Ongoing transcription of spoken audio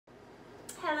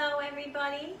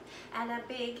everybody, and a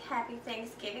big happy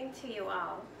Thanksgiving to you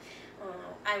all.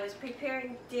 I was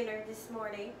preparing dinner this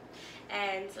morning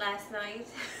and last night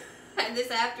and this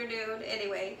afternoon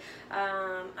anyway.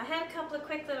 I had a couple of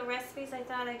quick little recipes I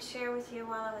thought I'd share with you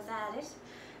while I was at it.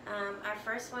 Our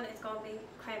first one is going to be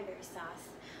cranberry sauce.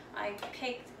 I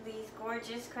picked these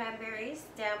gorgeous cranberries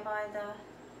down by the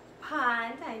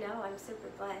pond. I know, I'm super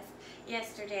blessed.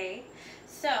 Yesterday.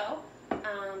 So,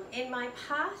 in my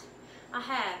pot, I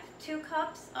have 2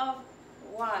 cups of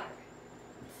water.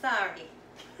 Sorry.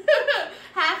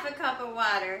 Half a cup of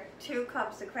water, 2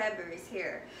 cups of cranberries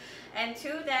here. And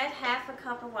to that half a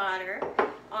cup of water,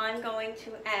 I'm going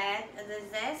to add the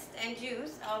zest and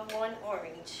juice of 1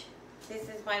 orange. This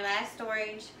is my last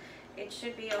orange. It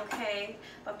should be okay,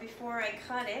 but before I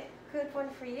cut it, good one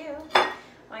for you,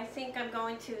 I think I'm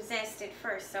going to zest it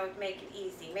first so it make it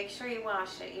easy. Make sure you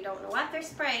wash it. You don't know what they're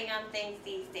spraying on things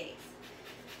these days.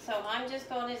 So I'm just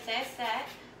going to zest that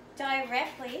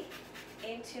directly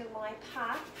into my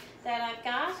pot that I've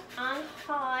got on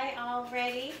high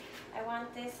already. I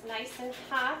want this nice and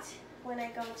hot when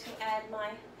I go to add my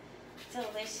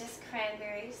delicious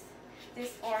cranberries.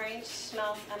 This orange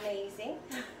smells amazing.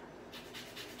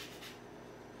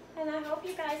 And I hope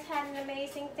you guys had an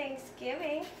amazing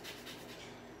Thanksgiving.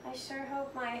 I sure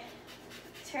hope my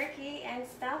turkey and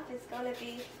stuff is going to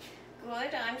be good.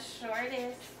 I'm sure it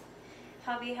is.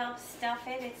 Hubby helped stuff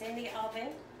it. It's in the oven.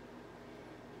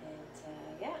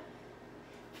 And yeah,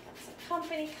 got some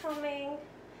company coming.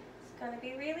 It's going to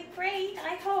be really great,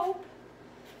 I hope.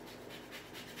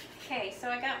 Okay, so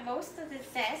I got most of the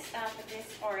zest out of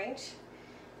this orange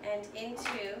and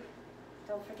into,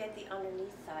 don't forget the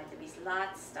underneath side. There's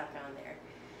lots stuck on there.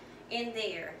 In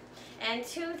there. And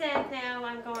to that now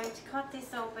I'm going to cut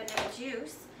this open and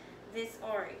juice this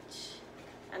orange.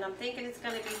 And I'm thinking it's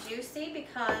going to be juicy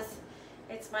because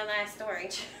it's my last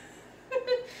orange.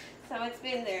 So it's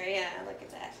been there, yeah, look at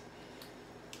that.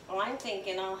 Well, I'm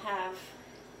thinking I'll have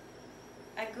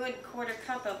a good 1/4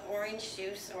 cup of orange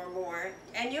juice or more.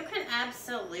 And you can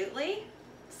absolutely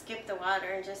skip the water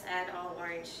and just add all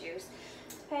orange juice,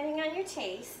 depending on your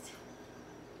taste.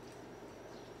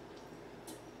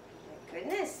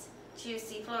 Goodness,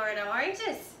 juicy Florida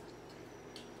oranges.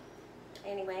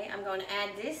 Anyway, I'm going to add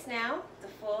this now, the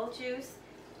full juice,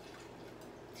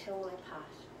 to my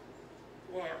pot.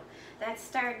 Now, that's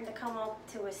starting to come up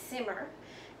to a simmer.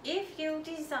 If you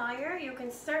desire, you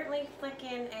can certainly flick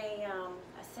in a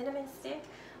cinnamon stick.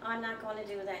 I'm not going to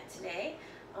do that today.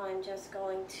 I'm just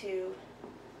going to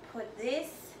put this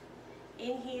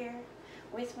in here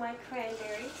with my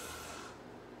cranberries,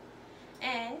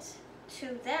 and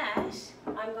to that,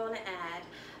 I'm going to add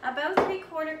about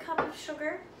 3/4 cup of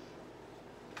sugar.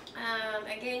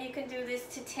 Again, you can do this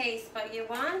to taste, but you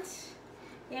want,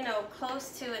 you know,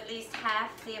 close to at least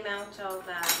half the amount of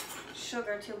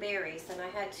sugar to berries. And I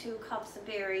had 2 cups of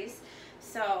berries,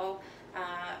 so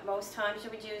most times you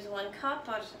would use 1 cup,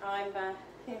 but I'm,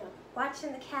 you know,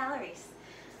 watching the calories.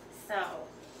 So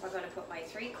we're going to put my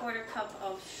 3/4 cup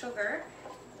of sugar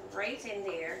right in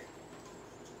there.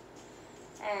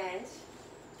 And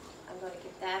I'm going to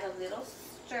give that a little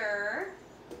stir.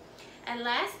 And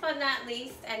last but not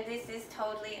least, and this is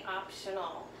totally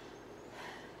optional,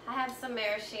 I have some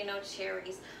maraschino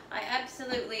cherries. I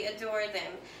absolutely adore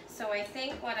them. So I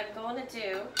think what I'm going to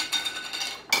do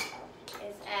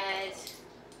is add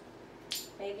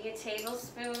maybe a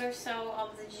tablespoon or so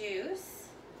of the juice.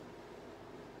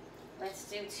 Let's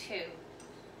do 2.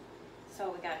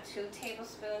 So we got 2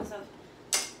 tablespoons of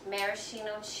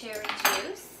maraschino cherry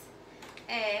juice,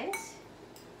 and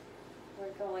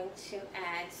we're going to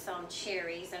add some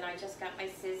cherries, and I just got my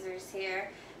scissors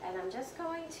here, and I'm just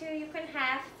going to, you can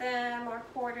half them or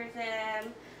 1/4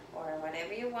 them or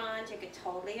whatever you want. You can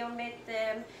totally omit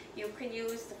them. You can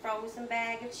use the frozen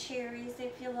bag of cherries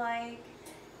if you like.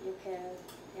 You can,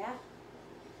 yeah,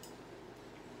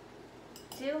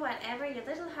 do whatever your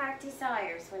little heart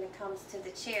desires when it comes to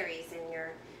the cherries in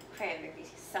your cranberry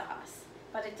sauce.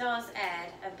 But it does add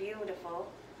a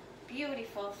beautiful,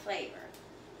 beautiful flavor.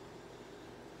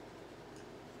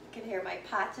 You can hear my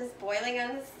pot just boiling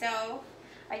on the stove.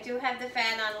 I do have the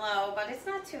fan on low, but it's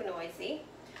not too noisy.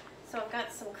 So I've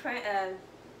got some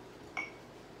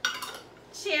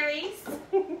cherries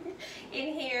in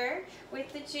here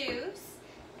with the juice,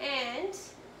 and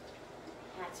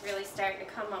that's really starting to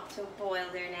come up to a boil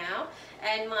there now.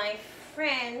 And my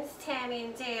friends, Tammy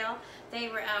and Dale, they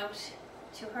were out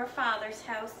to her father's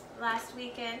house last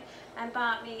weekend and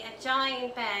bought me a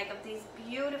giant bag of these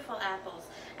beautiful apples.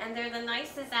 And they're the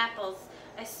nicest apples.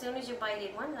 As soon as you bite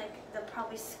in one, like, they'll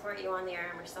probably squirt you on the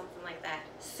arm or something like that.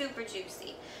 Super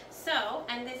juicy. So,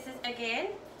 and this is, again,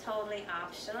 totally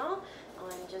optional.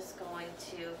 I'm just going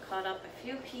to cut up a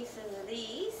few pieces of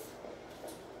these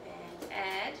and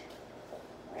add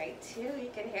right to, you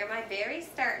can hear my berries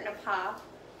starting to pop.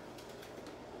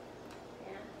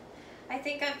 Yeah, I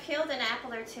think I've peeled an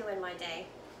apple or two in my day.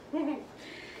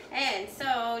 And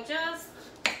so just,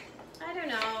 I don't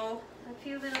know, a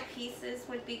few little pieces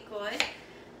would be good.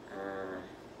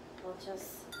 We'll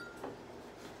just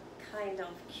kind of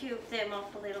cube them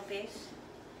up a little bit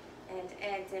and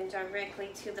add them directly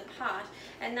to the pot.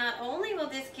 And not only will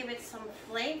this give it some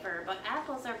flavor, but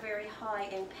apples are very high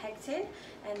in pectin,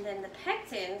 and then the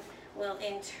pectin will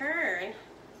in turn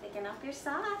thicken up your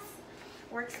sauce.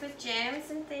 Works with jams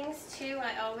and things too.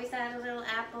 I always add a little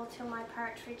apple to my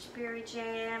partridge berry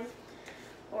jam,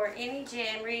 or any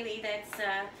jam really that's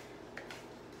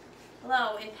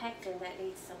low in pectin that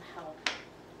needs some help.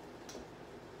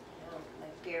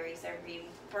 My berries are really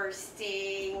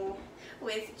bursting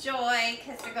with joy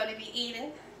because they're going to be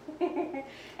eaten. And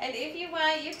if you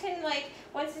want, you can, like,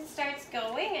 once it starts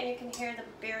going and you can hear the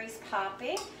berries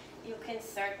popping, you can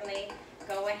certainly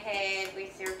go ahead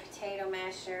with your potato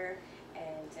masher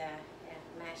and yeah,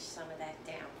 mash some of that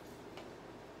down.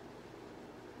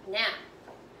 Now,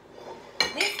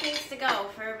 this needs to go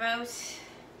for about,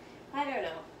 I don't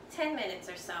know, 10 minutes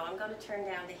or so. I'm going to turn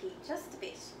down the heat just a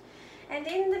bit. And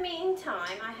in the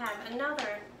meantime, I have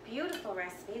another beautiful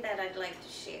recipe that I'd like to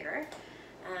share.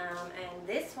 And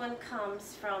this one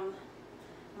comes from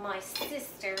my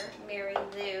sister, Mary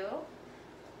Lou.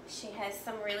 She has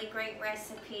some really great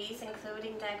recipes,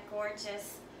 including that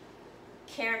gorgeous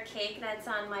carrot cake that's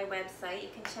on my website. You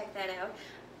can check that out.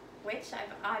 Which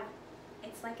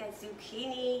it's like a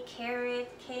zucchini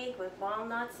carrot cake with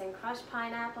walnuts and crushed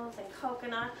pineapples and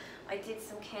coconut. I did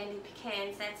some candied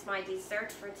pecans. That's my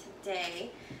dessert for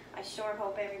today. I sure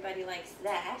hope everybody likes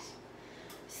that.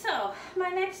 So, my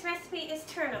next recipe is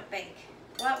turnip bake.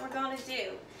 What we're going to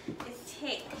do is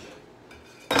take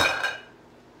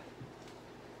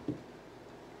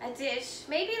a dish,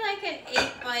 maybe like an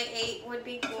 8x8 would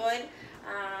be good.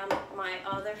 My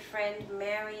other friend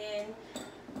Marion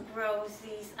grows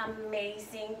these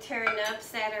amazing turnips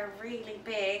that are really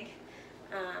big,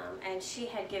 and she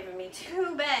had given me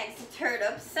 2 bags of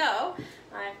turnips. So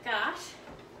I've got,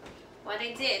 what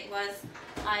I did was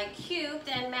I cubed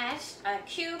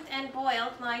and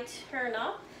boiled my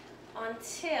turnip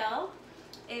until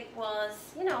it was,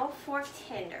 you know, fork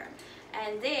tender,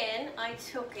 and then I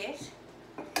took it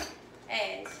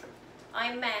and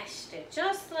I mashed it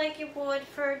just like you would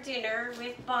for dinner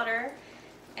with butter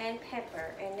and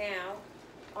pepper. And now,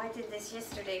 I did this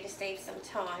yesterday to save some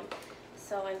time,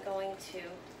 so I'm going to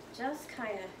just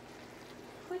kind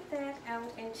of put that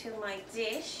out into my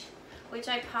dish, which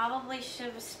I probably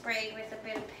should have sprayed with a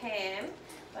bit of Pam,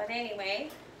 but anyway,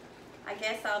 I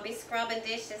guess I'll be scrubbing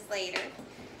dishes later.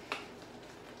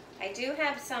 I do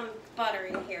have some butter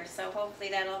in here, so hopefully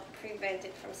that'll prevent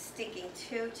it from sticking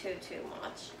too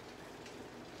much.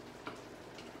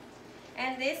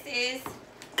 And this is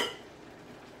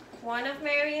one of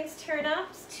Marion's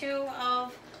turnips, 2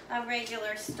 of a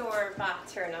regular store-bought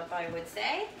turnip, I would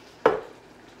say.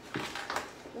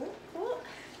 Ooh, ooh.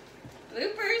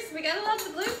 Bloopers, we gotta love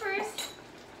the bloopers.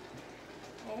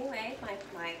 Anyway,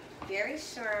 my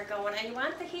berries sure are going, and you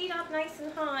want the heat up nice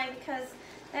and high because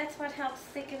that's what helps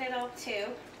thicken it up too.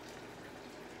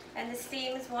 And the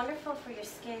steam is wonderful for your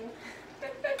skin.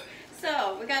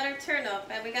 So, we got our turnip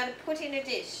and we gotta put in a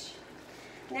dish.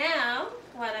 Now,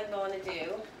 what I'm going to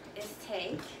do is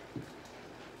take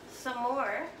some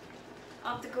more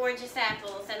of the gorgeous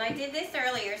apples. And I did this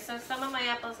earlier, so some of my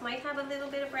apples might have a little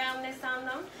bit of brownness on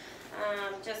them,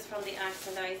 just from the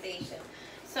oxidization.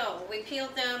 So we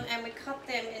peeled them and we cut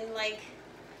them in like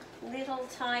little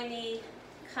tiny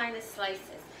kind of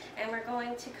slices. And we're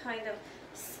going to kind of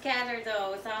scatter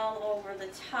those all over the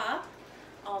top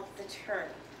of the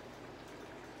turnip,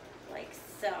 like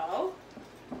so.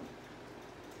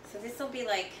 So this will be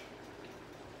like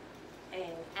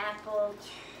an apple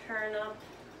turnip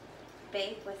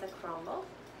bake with a crumble.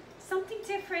 Something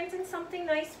different and something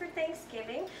nice for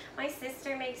Thanksgiving. My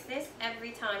sister makes this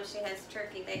every time she has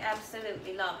turkey. They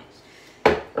absolutely love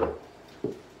it.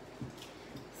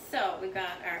 So we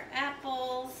got our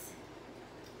apples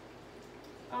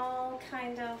all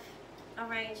kind of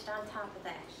arranged on top of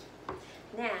that.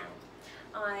 Now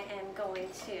I am going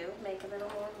to make a little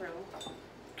more room.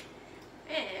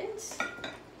 And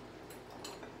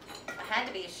I had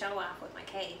to be a show off with my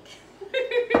cake.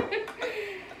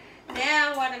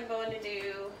 Now what I'm going to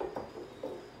do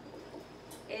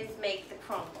is make the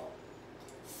crumble.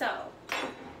 So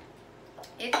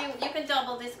if you can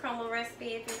double this crumble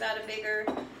recipe if you've got a bigger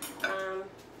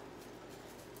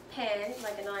pan,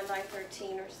 like a 9 by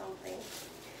 13 or something.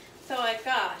 So I've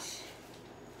got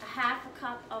a half a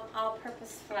cup of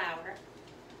all-purpose flour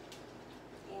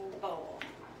in the bowl.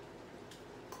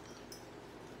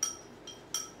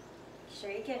 Make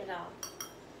sure you get it all.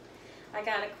 I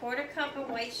got a 1/4 cup of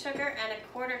white sugar and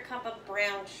a 1/4 cup of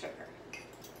brown sugar.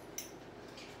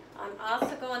 I'm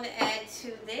also going to add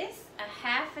to this a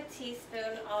half a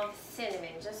teaspoon of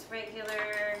cinnamon, just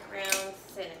regular ground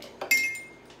cinnamon.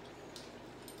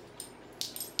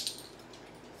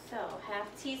 So, half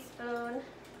teaspoon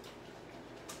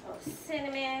of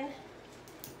cinnamon.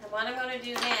 And what I'm going to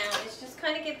do now is just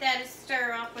kind of give that a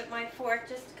stir up with my fork,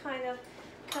 just to kind of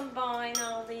combine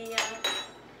all the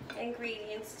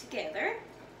ingredients together.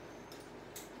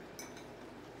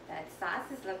 That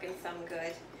sauce is looking some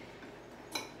good.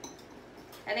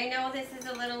 And I know this is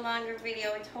a little longer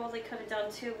video. I totally could have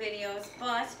done 2 videos,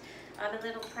 but I'm a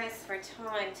little pressed for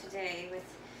time today with,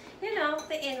 you know,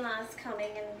 the in-laws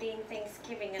coming and being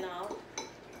Thanksgiving and all.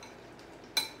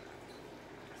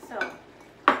 So,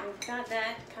 we've got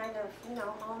that kind of, you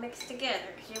know, all mixed together,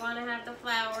 because you want to have the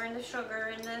flour and the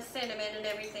sugar and the cinnamon and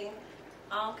everything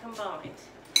all combined.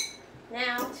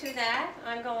 Now, to that,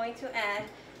 I'm going to add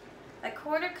a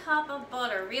 1/4 cup of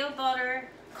butter, real butter,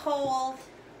 cold,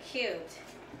 cubed.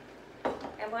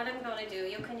 And what I'm going to do,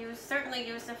 you can certainly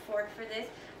use a fork for this,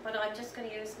 but I'm just going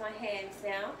to use my hands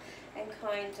now and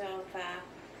kind of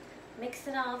mix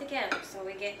it all together so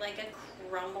we get like a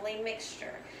crumbly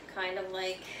mixture, kind of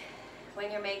like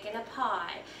when you're making a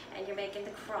pie and you're making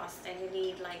the crust and you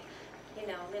need, like, you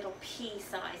know, little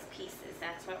pea-sized pieces.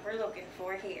 That's what we're looking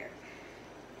for here.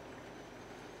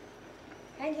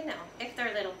 And you know, if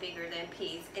they're a little bigger than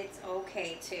peas, it's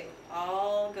okay too.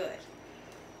 All good.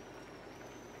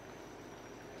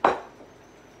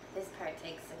 This part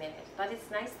takes a minute, but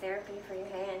it's nice therapy for your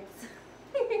hands.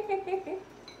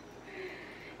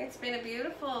 It's been a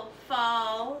beautiful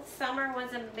fall. Summer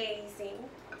was amazing.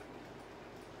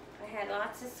 I had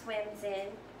lots of swims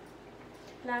in,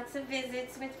 lots of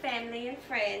visits with family and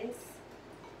friends.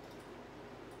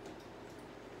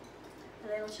 A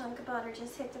little chunk of butter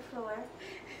just hit the floor.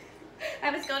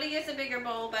 I was going to use a bigger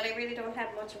bowl, but I really don't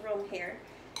have much room here.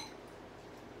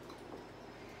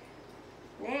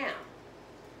 Now,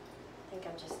 I think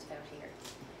I'm just about here.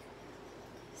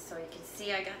 So you can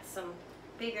see I got some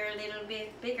bigger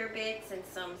bits and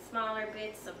some smaller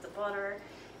bits of the butter,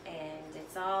 and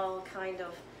it's all kind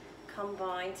of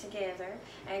combined together.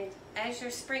 And as you're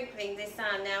sprinkling this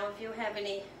on, now if you have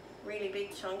any really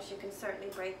big chunks, you can certainly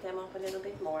break them up a little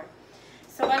bit more.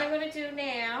 So what I'm going to do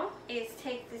now is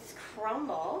take this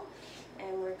crumble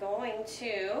and we're going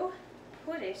to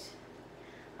put it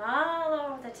all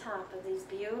over the top of these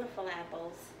beautiful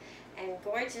apples and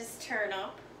gorgeous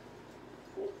turnip.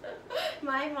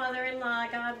 My mother-in-law,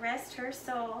 God rest her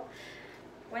soul,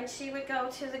 when she would go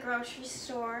to the grocery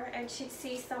store and she'd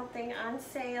see something on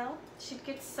sale, she'd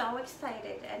get so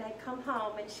excited, and I'd come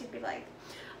home and she'd be like,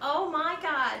 "Oh my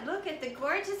God, look at the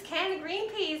gorgeous can of green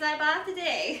peas I bought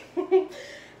today."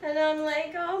 And I'm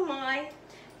like, oh my.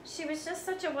 She was just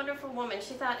such a wonderful woman.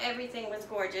 She thought everything was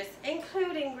gorgeous,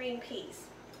 including green peas.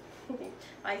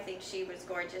 I think she was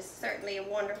gorgeous. Certainly a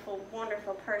wonderful,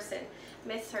 wonderful person.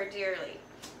 Miss her dearly.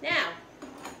 Now,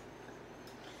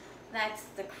 that's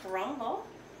the crumble.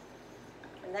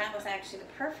 And that was actually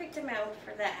the perfect amount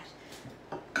for that.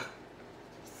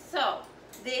 So,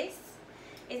 this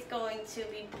is going to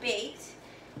be baked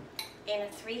in a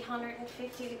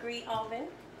 350-degree oven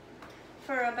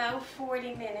for about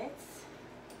 40 minutes.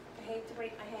 I hate to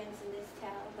break my hands in this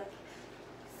towel, but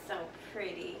so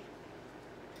pretty.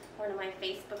 One of my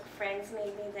Facebook friends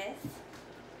made me this.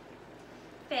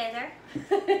 Feather.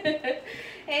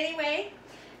 Anyway,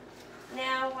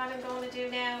 now what I'm going to do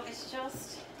now is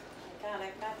just, oh my God,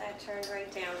 I've got that turned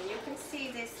right down. And you can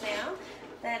see this now,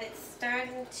 that it's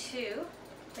starting to,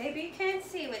 maybe you can't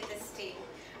see with this steam.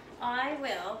 I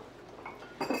will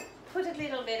put a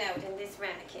little bit out in this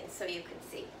ramekin so you can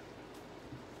see.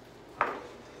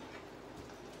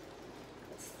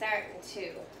 It's starting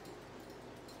to.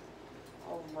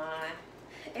 Oh my.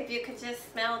 If you could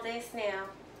just smell this now.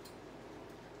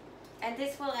 And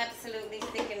this will absolutely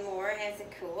thicken more as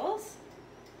it cools.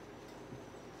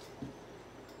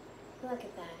 Look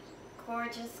at that.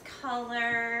 Gorgeous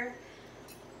color.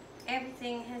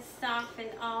 Everything has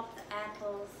softened off the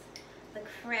apples, the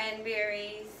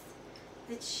cranberries,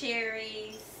 the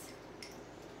cherries,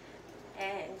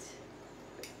 and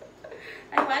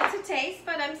I want to taste,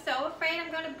 but I'm so afraid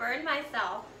I'm going to burn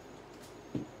myself.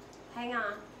 Hang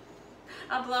on.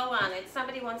 I'll blow on it.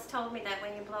 Somebody once told me that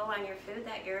when you blow on your food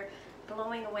that you're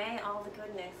blowing away all the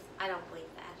goodness. I don't believe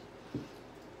that.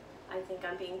 I think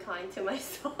I'm being kind to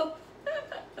myself.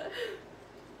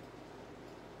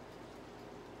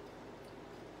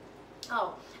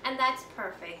 Oh, and that's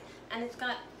perfect. And it's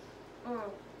got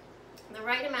the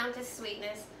right amount of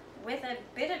sweetness with a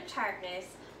bit of tartness,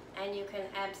 and you can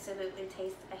absolutely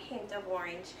taste a hint of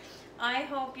orange. I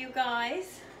hope you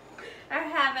guys are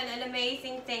having an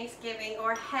amazing Thanksgiving,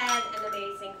 or had an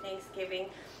amazing Thanksgiving.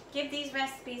 Give these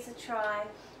recipes a try.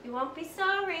 You won't be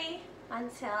sorry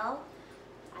until,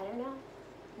 I don't know,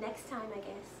 next time, I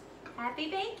guess.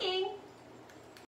 Happy baking!